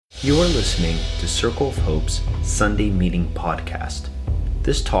You are listening to Circle of Hope's Sunday Meeting Podcast.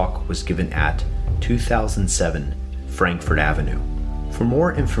 This talk was given at 2007 Frankfurt Avenue. For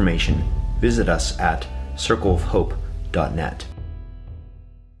more information, visit us at circleofhope.net.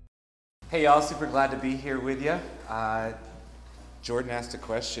 Hey y'all, super glad to be here with you. Jordan asked a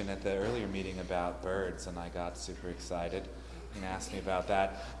question at the earlier meeting about birds, and I got super excited and asked me about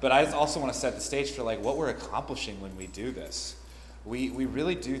that. But I also want to set the stage for what we're accomplishing when we do this. We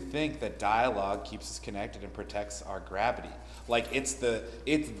really do think that dialogue keeps us connected and protects our gravity. It's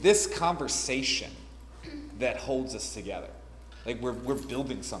this conversation that holds us together. We're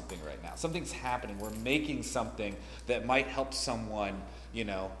building something right now. Something's happening. We're making something that might help someone, 3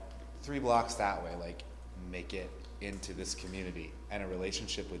 blocks that way, make it into this community and a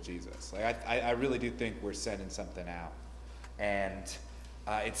relationship with Jesus. I really do think we're sending something out. And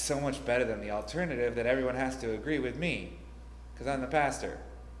it's so much better than the alternative that everyone has to agree with me, because I'm the pastor.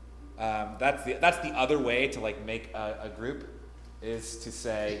 That's the other way to make a group, is to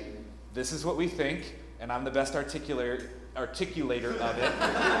say, this is what we think, and I'm the best articulator of it.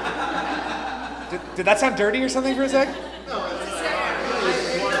 Did that sound dirty or something for a sec? No, it's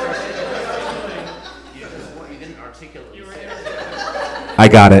you didn't articulately say it. I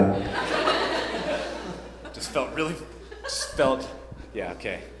got it. Yeah,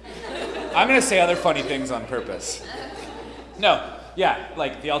 okay. I'm going to say other funny things on purpose. No, yeah,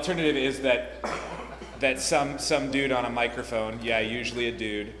 the alternative is that some dude on a microphone, usually a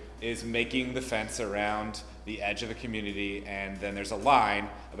dude, is making the fence around the edge of a community, and then there's a line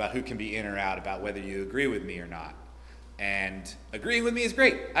about who can be in or out, about whether you agree with me or not. And agreeing with me is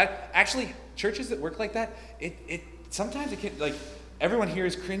great. Actually, churches that work like that, sometimes it can, everyone here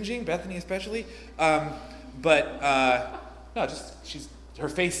is cringing, Bethany especially, her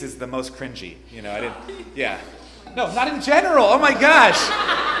face is the most cringy, No, not in general, oh my gosh.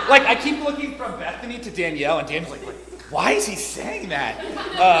 I keep looking from Bethany to Danielle, and Danielle's like, why is he saying that?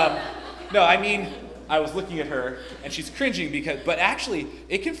 I was looking at her, and she's cringing but actually,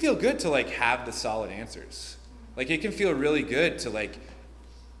 it can feel good to have the solid answers. It can feel really good to that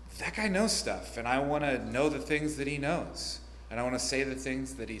guy knows stuff, and I want to know the things that he knows, and I want to say the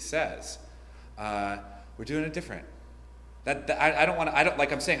things that he says. We're doing it different. I don't want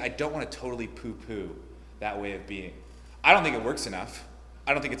to totally poo-poo that way of being. I don't think it works enough.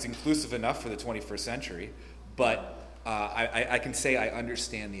 I don't think it's inclusive enough for the 21st century, but I can say I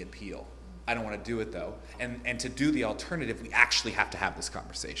understand the appeal. I don't want to do it though. And to do the alternative, we actually have to have this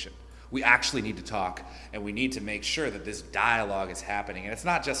conversation. We actually need to talk, and we need to make sure that this dialogue is happening. And it's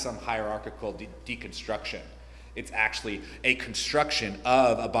not just some hierarchical deconstruction. It's actually a construction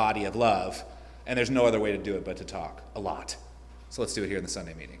of a body of love, and there's no other way to do it but to talk a lot. So let's do it here in the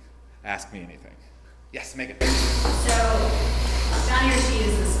Sunday meeting. Ask me anything. Yes, Megan. So, John Yoshi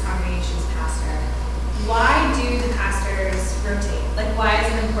is this congregation's pastor. Why do the pastors rotate? Why is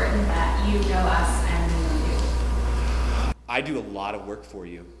it important that you know us and we know you? I do a lot of work for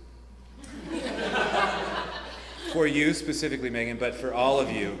you. For you specifically, Megan, but for all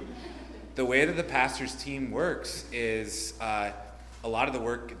of you, the way that the pastor's team works is a lot of the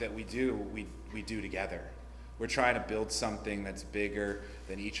work that we do do together. We're trying to build something that's bigger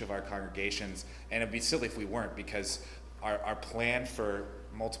than each of our congregations, and it'd be silly if we weren't, because our plan for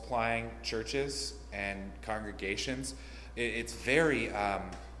multiplying churches and congregations, practically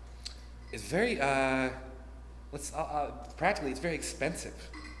it's very expensive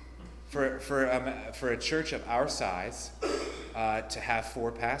for a church of our size to have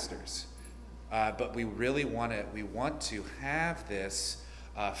 4 pastors. But we really want to have this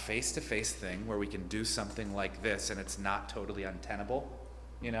face-to-face thing where we can do something like this and it's not totally untenable,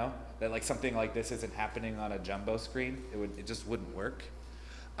 that something like this isn't happening on a jumbo screen. It just wouldn't work.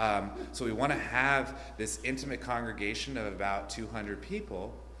 So we want to have this intimate congregation of about 200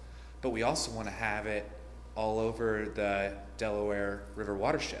 people, but we also want to have it all over the Delaware River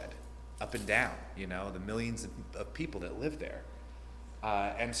watershed, up and down, the millions of people that live there.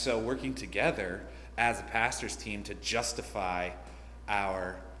 And so working together as a pastor's team to justify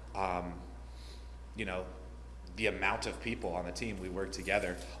our, the amount of people on the team, we work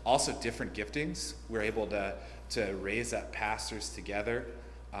together. Also different giftings. We're able to raise up pastors together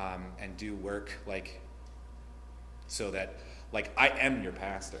and do work so that I am your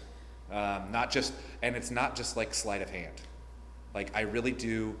pastor. And it's not just sleight of hand. I really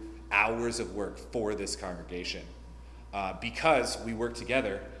do hours of work for this congregation because we work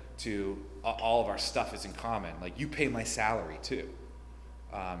together to all of our stuff is in common. You pay my salary too.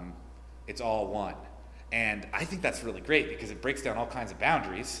 It's all one. And I think that's really great because it breaks down all kinds of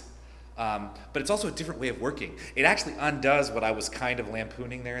boundaries But it's also a different way of working. It actually undoes what I was kind of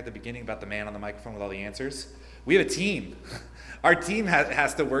lampooning there at the beginning about the man on the microphone with all the answers. We have a team. Our team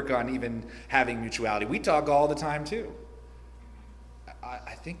has to work on even having mutuality. We talk all the time too.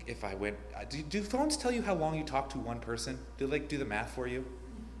 I think if I went, do phones tell you how long you talk to one person? Do they do the math for you?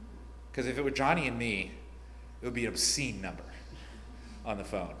 Because if it were Johnny and me, it would be an obscene number on the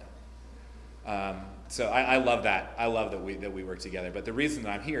phone. So I love that. I love that we work together. But the reason that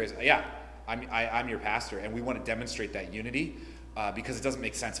I'm here is, I'm your pastor, and we want to demonstrate that unity because it doesn't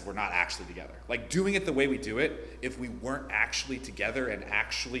make sense if we're not actually together. Like doing it the way we do it, if we weren't actually together and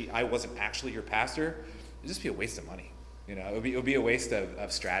I wasn't actually your pastor, it'd just be a waste of money. It would be a waste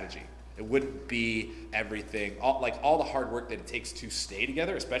of strategy. It wouldn't be everything, all the hard work that it takes to stay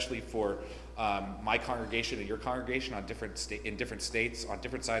together, especially for my congregation and your congregation in different states, on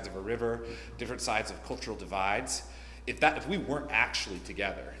different sides of a river, different sides of cultural divides. If we weren't actually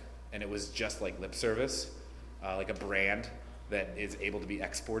together, and it was just like lip service, like a brand that is able to be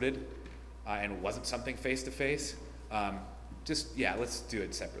exported, and wasn't something face to face, let's do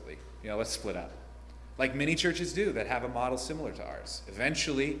it separately. Let's split up. Like many churches do that have a model similar to ours.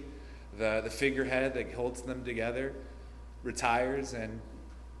 Eventually, the figurehead that holds them together retires, and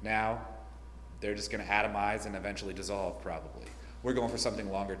now they're just going to atomize and eventually dissolve, probably. We're going for something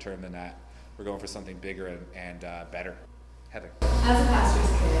longer term than that. We're going for something bigger and better. Heather. As a pastor's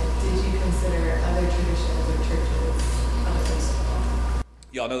kid, did you consider other traditions or churches other places?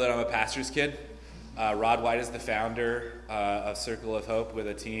 Y'all know that I'm a pastor's kid. Rod White is the founder of Circle of Hope with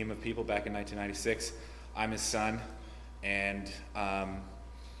a team of people back in 1996. I'm his son, and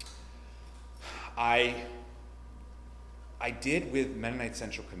I did with Mennonite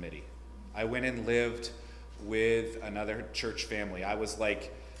Central Committee. I went and lived with another church family. I was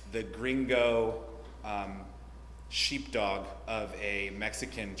like the gringo sheepdog of a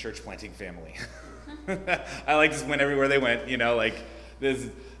Mexican church planting family. I just went everywhere they went, like this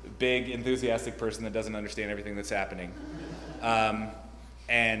big enthusiastic person that doesn't understand everything that's happening.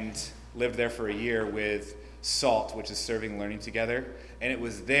 And lived there for a year with SALT, which is Serving Learning Together. And it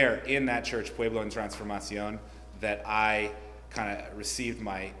was there in that church, Pueblo en Transformación, that I kind of received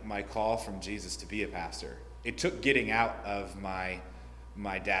my call from Jesus to be a pastor. It took getting out of my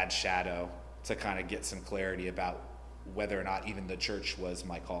dad's shadow to kind of get some clarity about whether or not even the church was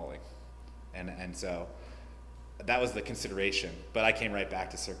my calling. And so that was the consideration. But I came right back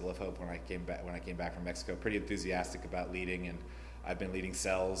to Circle of Hope when I came back from Mexico, pretty enthusiastic about leading, and I've been leading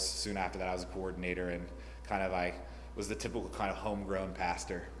cells. Soon after that, I was a coordinator, and I was the typical kind of homegrown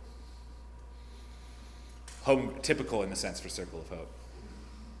pastor. Typical in the sense for Circle of Hope.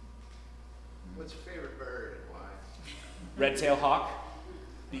 What's your favorite bird and why? Red-tailed hawk,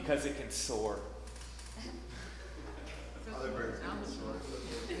 because it can soar. Other birds can soar.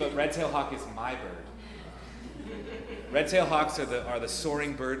 But red-tailed hawk is my bird. Red-tailed hawks are the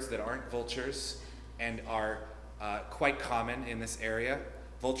soaring birds that aren't vultures and are quite common in this area.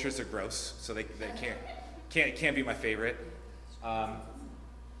 Vultures are gross, so they can't be my favorite.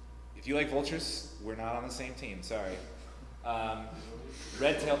 If you like vultures, we're not on the same team. Sorry.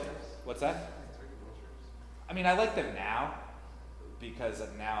 Red-tailed. What's that? I mean, I like them now because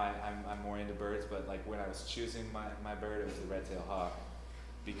now I'm more into birds. But like when I was choosing my bird, it was the red-tailed hawk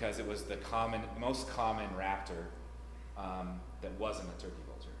because it was the most common raptor that wasn't a turkey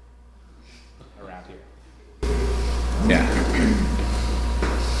vulture around here. Yeah.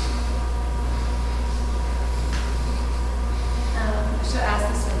 I should ask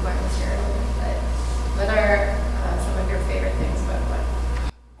this when Gwen was here, but what are some of your favorite things about Gwen?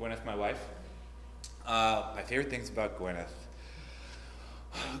 Gwyneth, my wife. My favorite things about Gwyneth.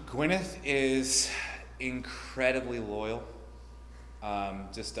 Gwyneth is incredibly loyal.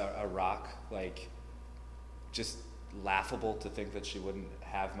 Just a rock, just laughable to think that she wouldn't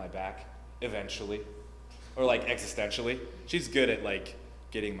have my back eventually, or existentially. She's good at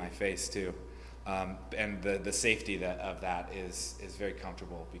getting my face too, and the safety of that is very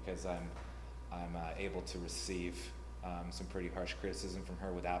comfortable because I'm able to receive some pretty harsh criticism from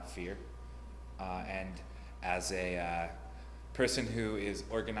her without fear, and as a person who is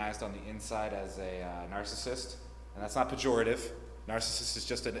organized on the inside as a narcissist, and that's not pejorative. Narcissist is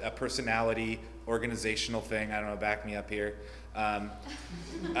just a personality, organizational thing. I don't know, back me up here.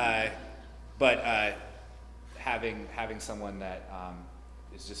 But having someone that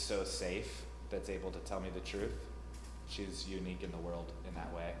is just so safe, that's able to tell me the truth, she's unique in the world in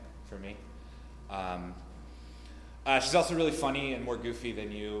that way for me. She's also really funny and more goofy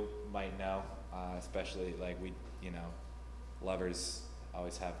than you might know, especially lovers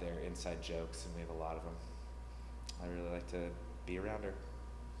always have their inside jokes, and we have a lot of them. I really like to be around her.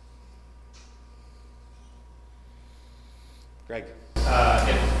 Greg.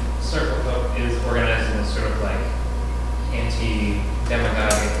 If Circle of Hope is organized in this sort of like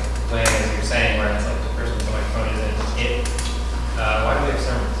anti-demagogic way, as you're saying, where it's like the person with the microphone isn't it, why do we have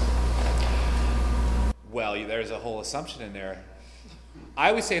sermons? Well, there's a whole assumption in there. I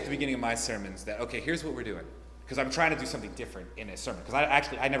always say at the beginning of my sermons that, okay, here's what we're doing. Because I'm trying to do something different in a sermon. Because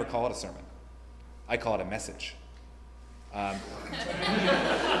I never call it a sermon. I call it a message.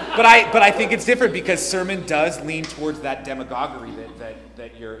 But I think it's different because sermon does lean towards that demagoguery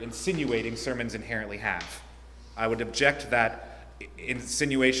that you're insinuating sermons inherently have. I would object to that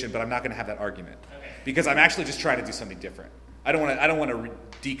insinuation, but I'm not going to have that argument. Because I'm actually just trying to do something different. I don't want to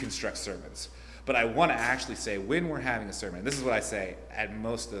deconstruct sermons. But I want to actually say, when we're having a sermon, this is what I say at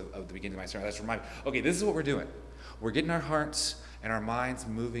most of the beginning of my sermon, I just remind me, okay, this is what we're doing. We're getting our hearts and our minds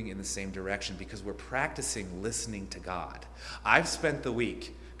moving in the same direction because we're practicing listening to God. I've spent the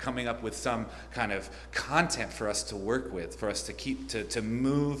week coming up with some kind of content for us to work with, for us to keep, to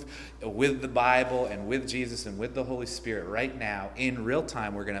move with the Bible and with Jesus and with the Holy Spirit. Right now, in real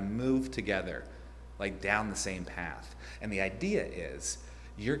time, we're going to move together, like down the same path. And the idea is,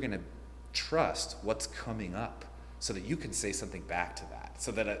 you're going to trust what's coming up so that you can say something back to that,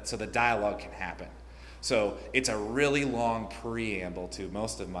 so the dialogue can happen. So it's a really long preamble to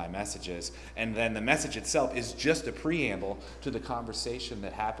most of my messages, and then the message itself is just a preamble to the conversation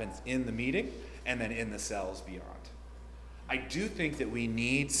that happens in the meeting and then in the cells beyond. I do think that we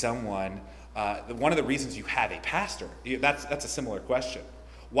need someone, one of the reasons you have a pastor, that's a similar question.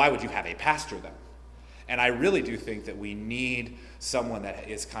 Why would you have a pastor then? And I really do think that we need someone that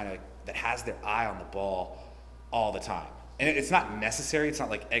is that has their eye on the ball all the time. And it's not necessary. It's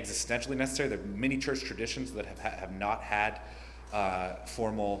not like existentially necessary. There are many church traditions that have not had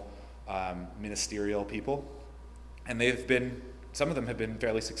formal ministerial people. And some of them have been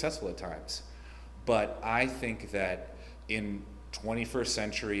fairly successful at times. But I think that in 21st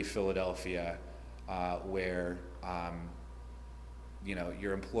century Philadelphia, where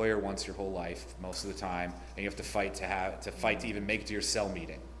your employer wants your whole life most of the time, and you have to fight to even make it to your cell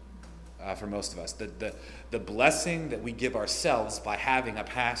meeting. For most of us, the blessing that we give ourselves by having a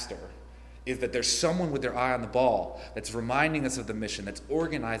pastor is that there's someone with their eye on the ball that's reminding us of the mission, that's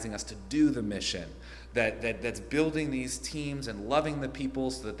organizing us to do the mission, that's building these teams and loving the people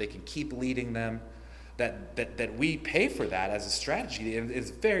so that they can keep leading them, that we pay for that as a strategy.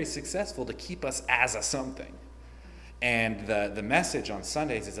 It's very successful to keep us as a something. And the message on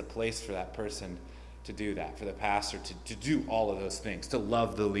Sundays is a place for that person to do that, for the pastor to do all of those things, to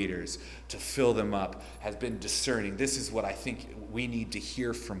love the leaders, to fill them up, has been discerning. This is what I think we need to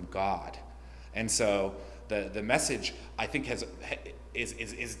hear from God. And so the message, I think,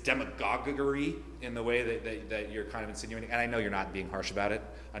 is demagoguery in the way that you're kind of insinuating. And I know you're not being harsh about it.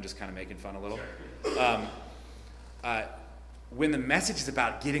 I'm just kind of making fun a little. When the message is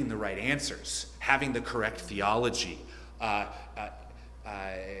about getting the right answers, having the correct theology,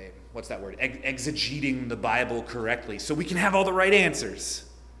 what's that word? Exegeting the Bible correctly so we can have all the right answers.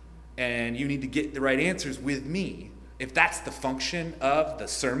 And you need to get the right answers with me. If that's the function of the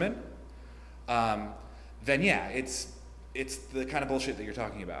sermon, then yeah, it's the kind of bullshit that you're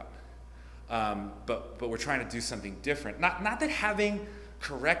talking about. But we're trying to do something different. Not that having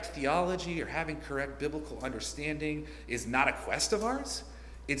correct theology or having correct biblical understanding is not a quest of ours.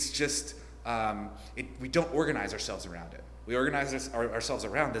 It's just we don't organize ourselves around it. We organize ourselves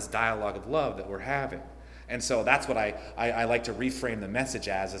around this dialogue of love that we're having. And so that's what I like to reframe the message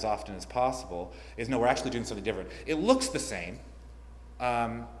as often as possible, is no, we're actually doing something different. It looks the same,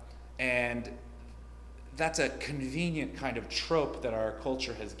 and that's a convenient kind of trope that our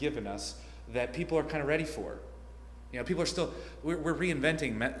culture has given us that people are kind of ready for. People are still, we're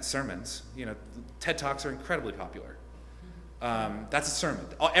reinventing sermons. TED Talks are incredibly popular. That's a sermon.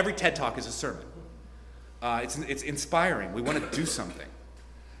 Every TED Talk is a sermon. It's inspiring. We want to do something.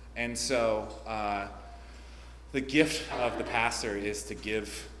 And so the gift of the pastor is to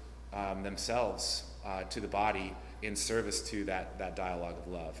give themselves to the body in service to that dialogue of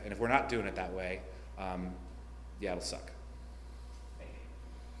love. And if we're not doing it that way, it'll suck.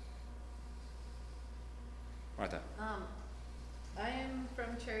 Martha. I am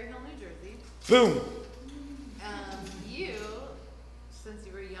from Cherry Hill, New Jersey. Boom! You, since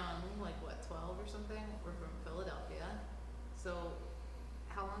you were young, 12 or something, were from Philadelphia. So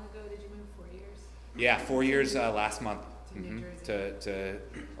how long ago did you move? 4 years? Yeah, 4 years last month. To New Jersey. To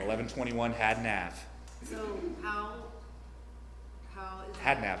 1121 Haddon Ave. So how is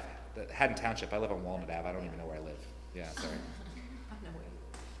Haddon that? Ave. Haddon Township. I live on Walnut Ave. I don't even know where I live. Yeah, sorry. No way.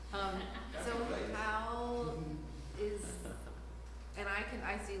 So how is, and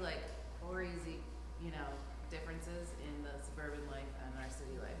I see or easy, differences in the suburban life and our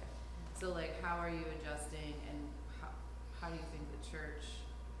city life. So like, how are you adjusting, and how do you think the church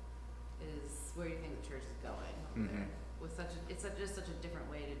is, where do you think the church is going over there? With just such a different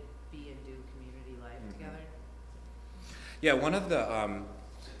way to be and do community life together. Yeah, one of the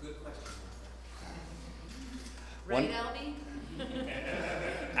Good question. Right, Albie?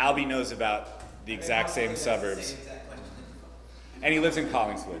 Albie knows about the exact same suburbs. Same exact question. And he lives in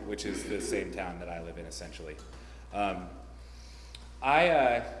Collingswood, which is the same town that I live in, essentially.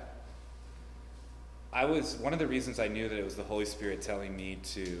 I was, one of the reasons I knew that it was the Holy Spirit telling me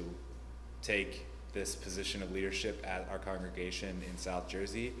to take this position of leadership at our congregation in South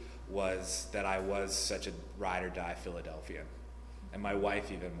Jersey was that I was such a ride or die Philadelphian, and my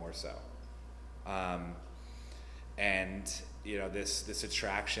wife even more so. And you know, this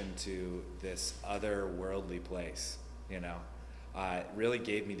attraction to this otherworldly place, you know, really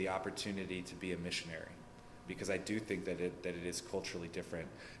gave me the opportunity to be a missionary, because I do think that it is culturally different,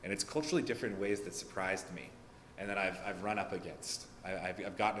 and it's culturally different in ways that surprised me, and that I've run up against.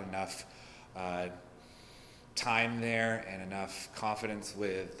 I've gotten enough time there and enough confidence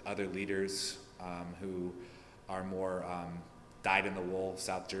with other leaders who are more dyed-in-the-wool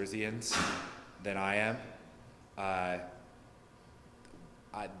South Jerseyans than I am.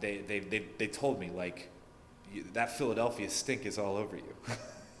 They told me, like, that Philadelphia stink is all over you.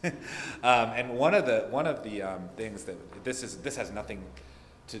 And one of the things that this has nothing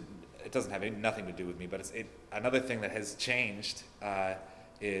to, it doesn't have nothing to do with me, but another thing that has changed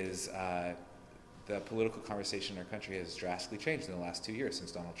is the political conversation in our country has drastically changed in the last 2 years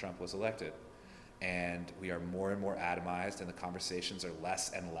since Donald Trump was elected, and we are more and more atomized, and the conversations are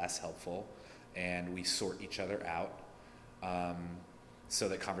less and less helpful, and we sort each other out, so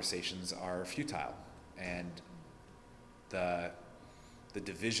that conversations are futile, and the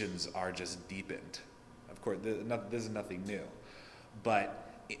divisions are just deepened. Of course, this is nothing new,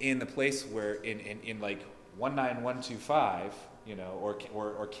 but in the place where in like 19125, you know,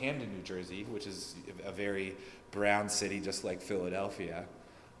 or Camden, New Jersey, which is a very brown city just like Philadelphia,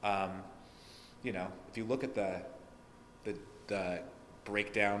 you know, if you look at the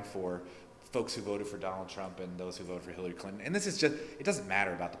breakdown for folks who voted for Donald Trump and those who voted for Hillary Clinton, and this is just, it doesn't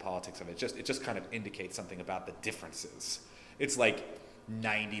matter about the politics of it, it just kind of indicates something about the differences. It's like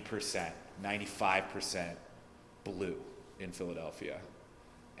 90%, 95% blue in Philadelphia.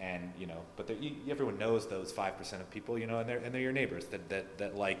 And, you know, but everyone knows those 5% of people, you know, and they're your neighbors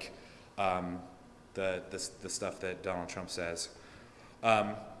that like the stuff that Donald Trump says.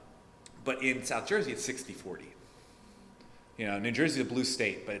 But in South Jersey, it's 60-40. You know, New Jersey is a blue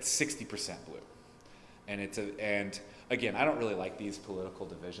state, but it's 60% blue. And and again, I don't really like these political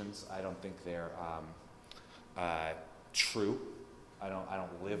divisions. I don't think they're true. I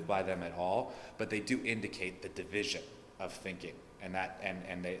don't live by them at all, but they do indicate the division of thinking, and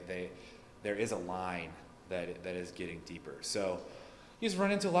there is a line that is getting deeper. So you just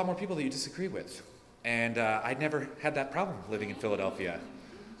run into a lot more people that you disagree with, and I'd never had that problem living in Philadelphia.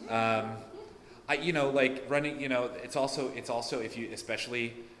 You know, like running, you know, it's also if you,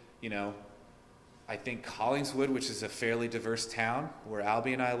 especially, you know, I think Collingswood, which is a fairly diverse town where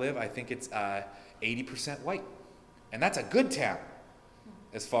Albie and I live, I think it's 80% white, and that's a good town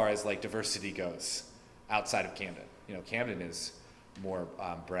as far as like diversity goes outside of Camden. You know, Camden is more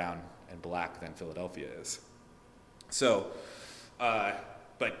brown and black than Philadelphia is. So,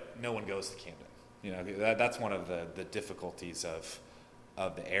 but no one goes to Camden. You know, that's one of the difficulties of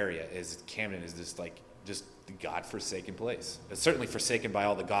the area, is Camden is just the God-forsaken place. It's certainly forsaken by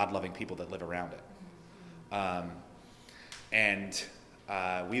all the God-loving people that live around it. And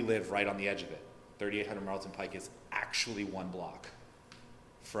we live right on the edge of it. 3800 Marlton Pike is actually one block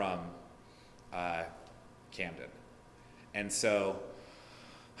from Camden. And so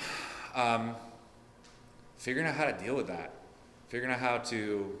figuring out how to deal with that, figuring out how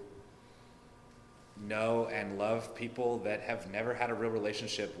to know and love people that have never had a real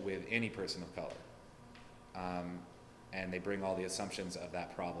relationship with any person of color. And they bring all the assumptions of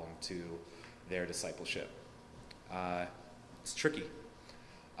that problem to their discipleship. It's tricky.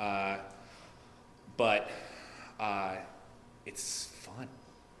 But it's fun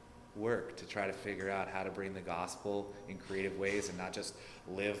work to try to figure out how to bring the gospel in creative ways and not just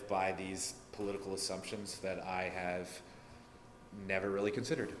live by these political assumptions that I have never really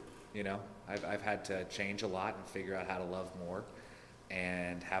considered. You know, I've had to change a lot and figure out how to love more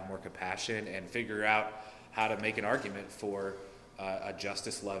and have more compassion and figure out how to make an argument for a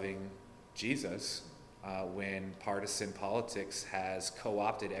justice-loving Jesus when partisan politics has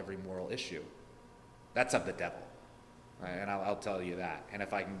co-opted every moral issue. That's of the devil. And I'll tell you that. And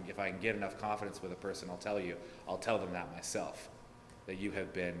if I can get enough confidence with a person, I'll tell them that myself, that you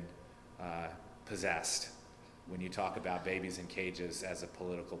have been possessed when you talk about babies in cages as a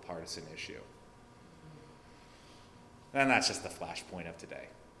political partisan issue. And that's just the flashpoint of today.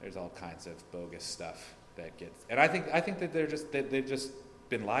 There's all kinds of bogus stuff that gets, and I think that they've just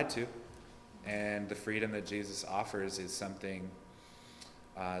been lied to, and the freedom that Jesus offers is something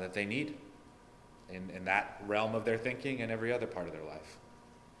that they need in that realm of their thinking and every other part of their life.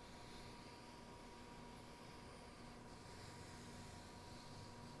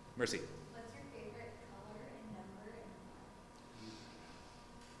 Mercy. What's your favorite color and number and why?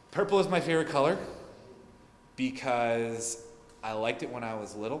 Purple is my favorite color because I liked it when I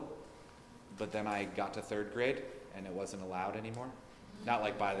was little, but then I got to 3rd grade and it wasn't allowed anymore. Not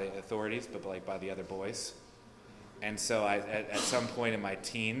like by the authorities, but like by the other boys. And so at some point in my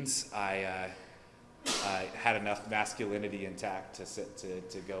teens, I had enough masculinity intact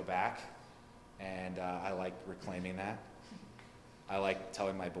to go back, and I like reclaiming that. I like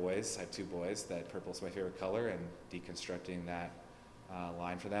telling my boys, I have 2 boys, that purple's my favorite color, and deconstructing that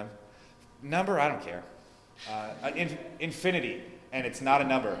line for them. Number, I don't care. Infinity, and it's not a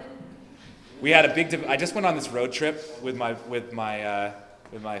number. We had a big. I just went on this road trip with my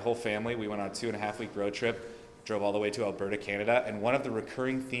whole family. We went on a 2.5-week road trip. Drove all the way to Alberta, Canada, and one of the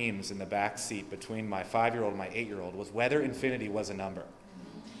recurring themes in the back seat between my 5-year-old and my 8-year-old was whether infinity was a number.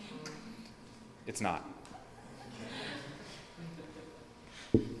 It's not.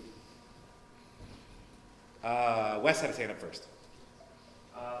 Wes had his hand up first.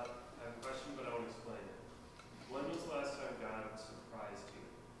 I have a question, but I want to explain it. When was the last time God surprised you?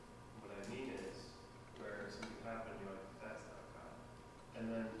 What I mean is, where something happened, you're like, that's not God. And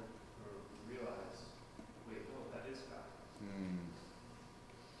then you realize, wait, no, that is God.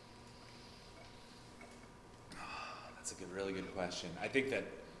 That's a really good question. I think that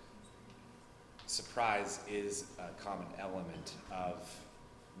surprise is a common element of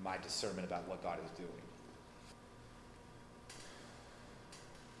my discernment about what God is doing.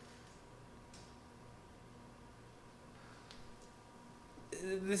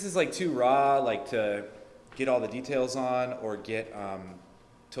 This is like too raw, like to get all the details on or get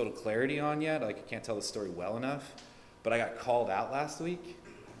total clarity on yet. Like I can't tell the story well enough. But I got called out last week,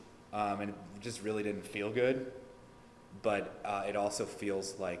 and it just really didn't feel good. But it also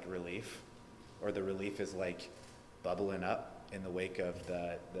feels like relief, or the relief is like bubbling up in the wake of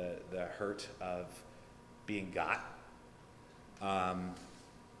the hurt of being got.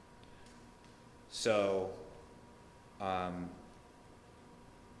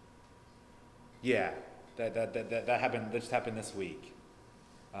 Yeah, that happened. That just happened this week.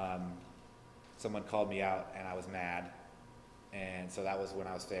 Someone called me out, and I was mad, and so that was when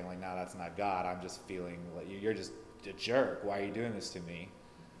I was feeling like, no, that's not God. I'm just feeling like you're just a jerk. Why are you doing this to me?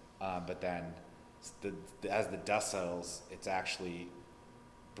 But then, as the dust settles, it's actually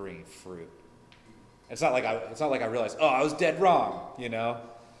bringing fruit. It's not like I realized, oh, I was dead wrong. You know,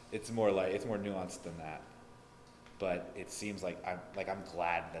 it's more nuanced than that. But it seems like I'm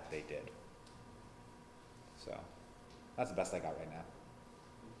glad that they did. So, that's the best I got right now.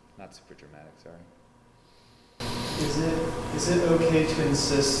 Not super dramatic, sorry. Is it okay to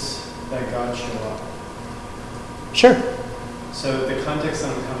insist that God show up? Sure. So the context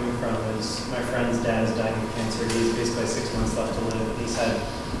I'm coming from is my friend's dad is dying of cancer. He's basically 6 months left to live. He's had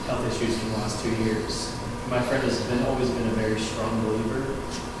health issues for the last 2 years. My friend has always been a very strong believer,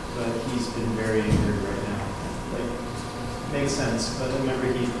 but he's been very angry right now. Like, makes sense, but I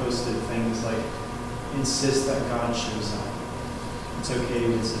remember he posted things like, insist that God shows up. It's okay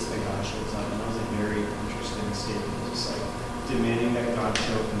to insist that God shows up. And that was a very interesting statement. Just like demanding that God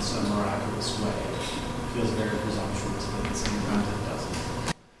show up in some miraculous way feels very presumptuous, but at the same time it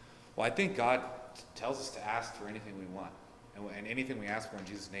doesn't. Well, I think God tells us to ask for anything we want. And anything we ask for in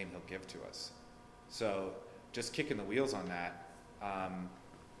Jesus' name, he'll give to us. So just kicking the wheels on that,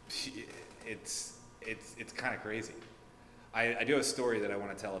 it's kind of crazy. I do have a story that I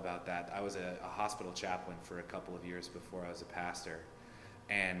want to tell about that. I was a hospital chaplain for a couple of years before I was a pastor.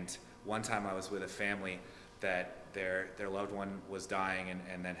 And one time I was with a family that their loved one was dying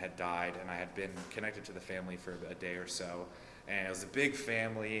and then had died. And I had been connected to the family for a day or so. And it was a big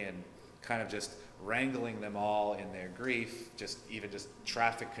family and kind of just wrangling them all in their grief. Just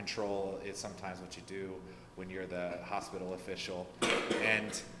traffic control is sometimes what you do when you're the hospital official.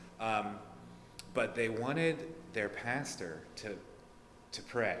 And but they wanted their pastor to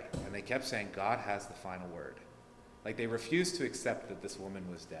pray, and they kept saying, God has the final word. Like they refused to accept that this woman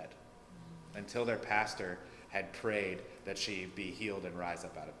was dead until their pastor had prayed that she be healed and rise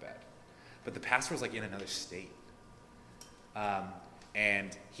up out of bed. But the pastor was like in another state.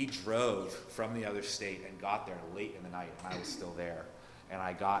 And he drove from the other state and got there late in the night, and I was still there. And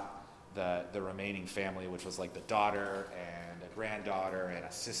I got the remaining family, which was like the daughter and a granddaughter and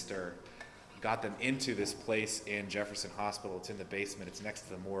a sister, got them into this place in Jefferson Hospital. It's in the basement. It's next to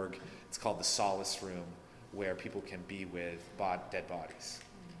the morgue. It's called the Solace Room, where people can be with dead bodies.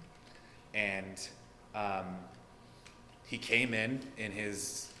 And he came in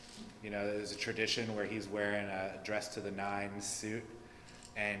his, there's a tradition where he's wearing a dress to the nines suit,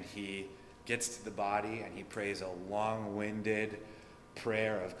 and he gets to the body and he prays a long-winded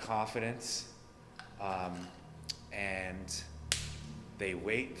prayer of confidence, and they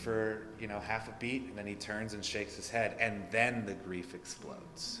wait for half a beat, and then he turns and shakes his head, and then the grief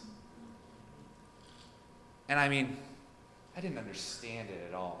explodes. And I mean, I didn't understand it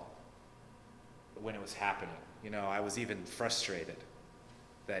at all when it was happening. I was even frustrated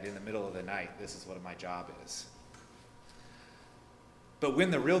that in the middle of the night, this is what my job is. But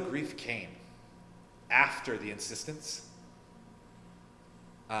when the real grief came after the insistence,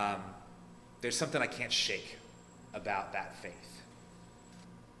 there's something I can't shake about that faith.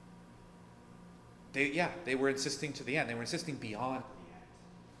 They were insisting to the end. They were insisting beyond the end.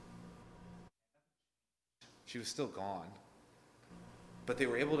 She was still gone. But they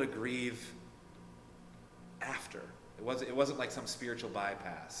were able to grieve after. It wasn't like some spiritual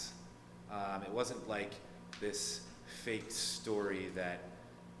bypass. It wasn't like this fake story that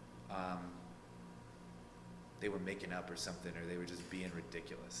they were making up or something, or they were just being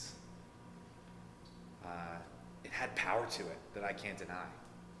ridiculous. It had power to it that I can't deny,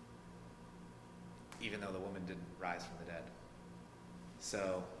 even though the woman didn't rise from the dead.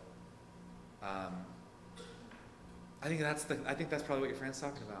 So, I think that's probably what your friend's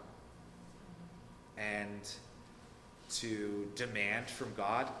talking about. And to demand from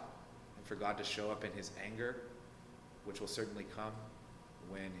God, and for God to show up in his anger, which will certainly come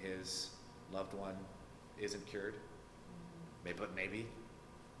when his loved one isn't cured. But maybe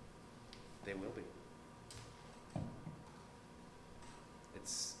they will be.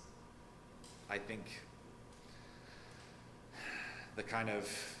 It's, I think, the kind of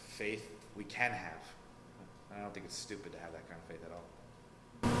faith we can have. I don't think it's stupid to have that kind of faith at all.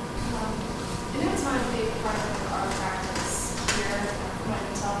 And it's not a big part of our practice here at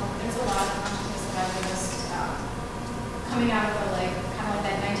Mountain. There's a lot of consciousness that I've noticed coming out of the kind of like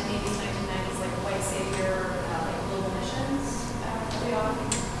that 1980s, 1990s white savior global missions that we all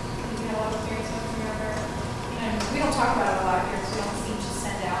had a lot of experience with. Remember, and we don't talk about it a lot here, so we don't seem to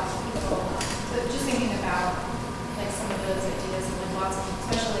send out people. But just thinking about some of those ideas and lots of,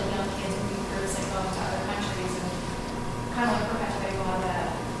 especially young kids moving groups and going to other countries and kind of perpetuating a lot of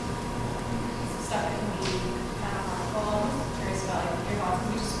that stuff that can be kind of harmful. I'm curious about your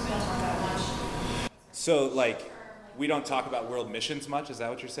thoughts. We don't talk about it much. So we don't talk about world missions much. Is that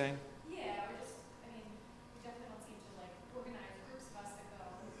what you're saying? Yeah, we definitely don't seem to organize groups of us that go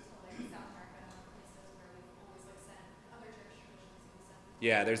to South America and other places where we've always sent other church traditions.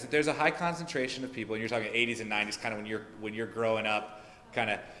 Yeah, there's a high concentration of people, and you're talking 80s and 90s, kind of when you're growing up,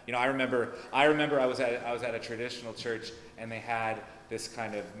 kind of. I remember I was at a traditional church, and they had this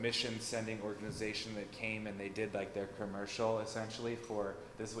kind of mission sending organization that came, and they did their commercial essentially for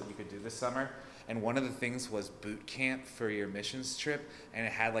this is what you could do this summer. And one of the things was boot camp for your missions trip, and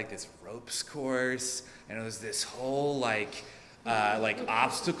it had this ropes course, and it was this whole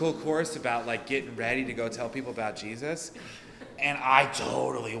obstacle course about getting ready to go tell people about Jesus. And I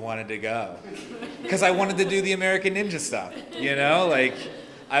totally wanted to go because I wanted to do the American Ninja stuff,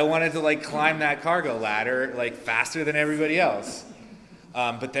 I wanted to climb that cargo ladder faster than everybody else.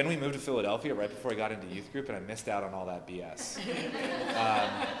 But then we moved to Philadelphia right before I got into youth group, and I missed out on all that BS.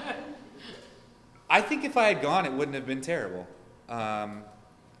 I think if I had gone, it wouldn't have been terrible.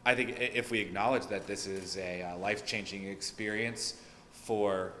 I think if we acknowledge that this is a life-changing experience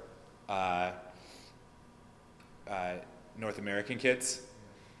for North American kids,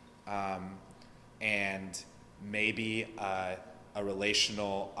 and maybe a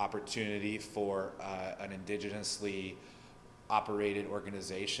relational opportunity for an indigenously operated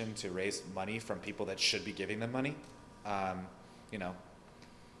organization to raise money from people that should be giving them money,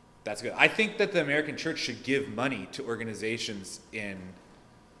 that's good. I think that the American church should give money to organizations in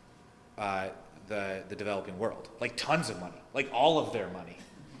the developing world, tons of money, all of their money.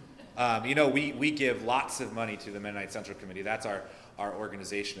 We give lots of money to the Mennonite Central Committee. That's our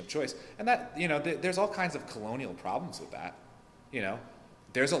organization of choice. And that, there's all kinds of colonial problems with that.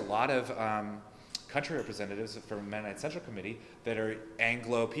 There's a lot of country representatives from Mennonite Central Committee that are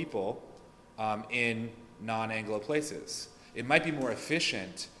Anglo people in non-Anglo places. It might be more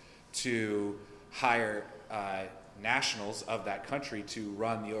efficient to hire nationals of that country to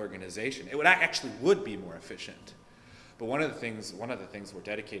run the organization. It would actually be more efficient. But one of the things we're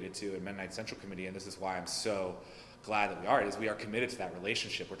dedicated to in Mennonite Central Committee, and this is why I'm so glad that we are, is we are committed to that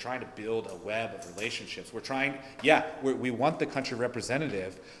relationship. We're trying to build a web of relationships. We want the country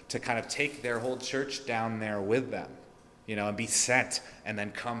representative to kind of take their whole church down there with them, and be sent and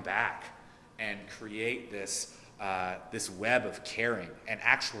then come back and create this web of caring and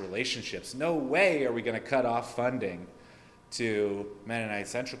actual relationships. No way are we going to cut off funding to Mennonite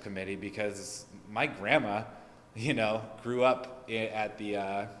Central Committee, because my grandma, grew up at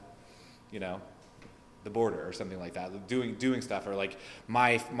the, the border or something like that, doing stuff, or like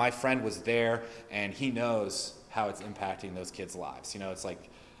my friend was there and he knows how it's impacting those kids' lives. It's like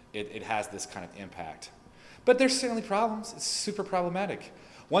it has this kind of impact. But there's certainly problems. It's super problematic.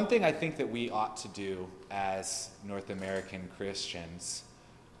 One thing I think that we ought to do as North American Christians,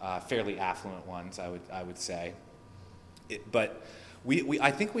 fairly affluent ones, I would say, but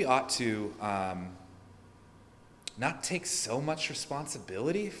I think we ought to not take so much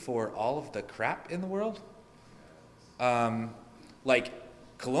responsibility for all of the crap in the world. Like,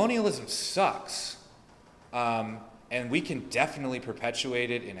 colonialism sucks, and we can definitely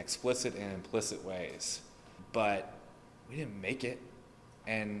perpetuate it in explicit and implicit ways, but we didn't make it.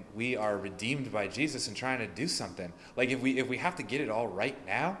 And we are redeemed by Jesus and trying to do something. Like, if we have to get it all right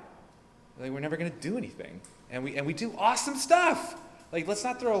now, like, we're never going to do anything. And we do awesome stuff. Like, let's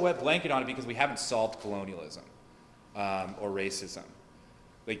not throw a wet blanket on it because we haven't solved colonialism or racism.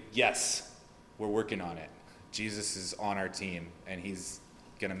 Like, yes, we're working on it. Jesus is on our team, and he's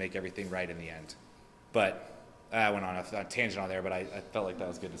going to make everything right in the end. But I went on a tangent on there, but I felt like that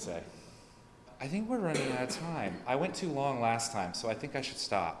was good to say. I think we're running out of time. I went too long last time, so I think I should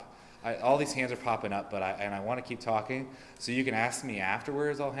stop. All these hands are popping up, but I want to keep talking. So you can ask me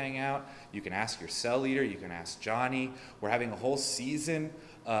afterwards. I'll hang out. You can ask your cell leader. You can ask Johnny. We're having a whole season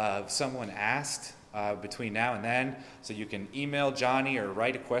of Someone Asked between now and then. So you can email Johnny or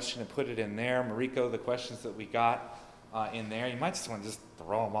write a question and put it in there. Mariko, the questions that we got in there, you might just want to just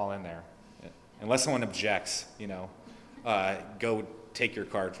throw them all in there. Unless someone objects, go take your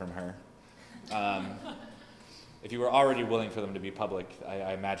card from her. If you were already willing for them to be public,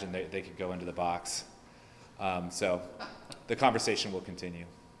 I imagine they could go into the box. So the conversation will continue.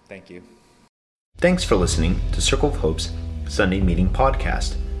 Thank you. Thanks for listening to Circle of Hope's Sunday Meeting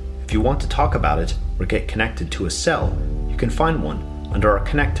Podcast. If you want to talk about it or get connected to a cell, you can find one under our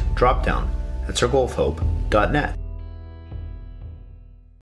Connect dropdown at circleofhope.net.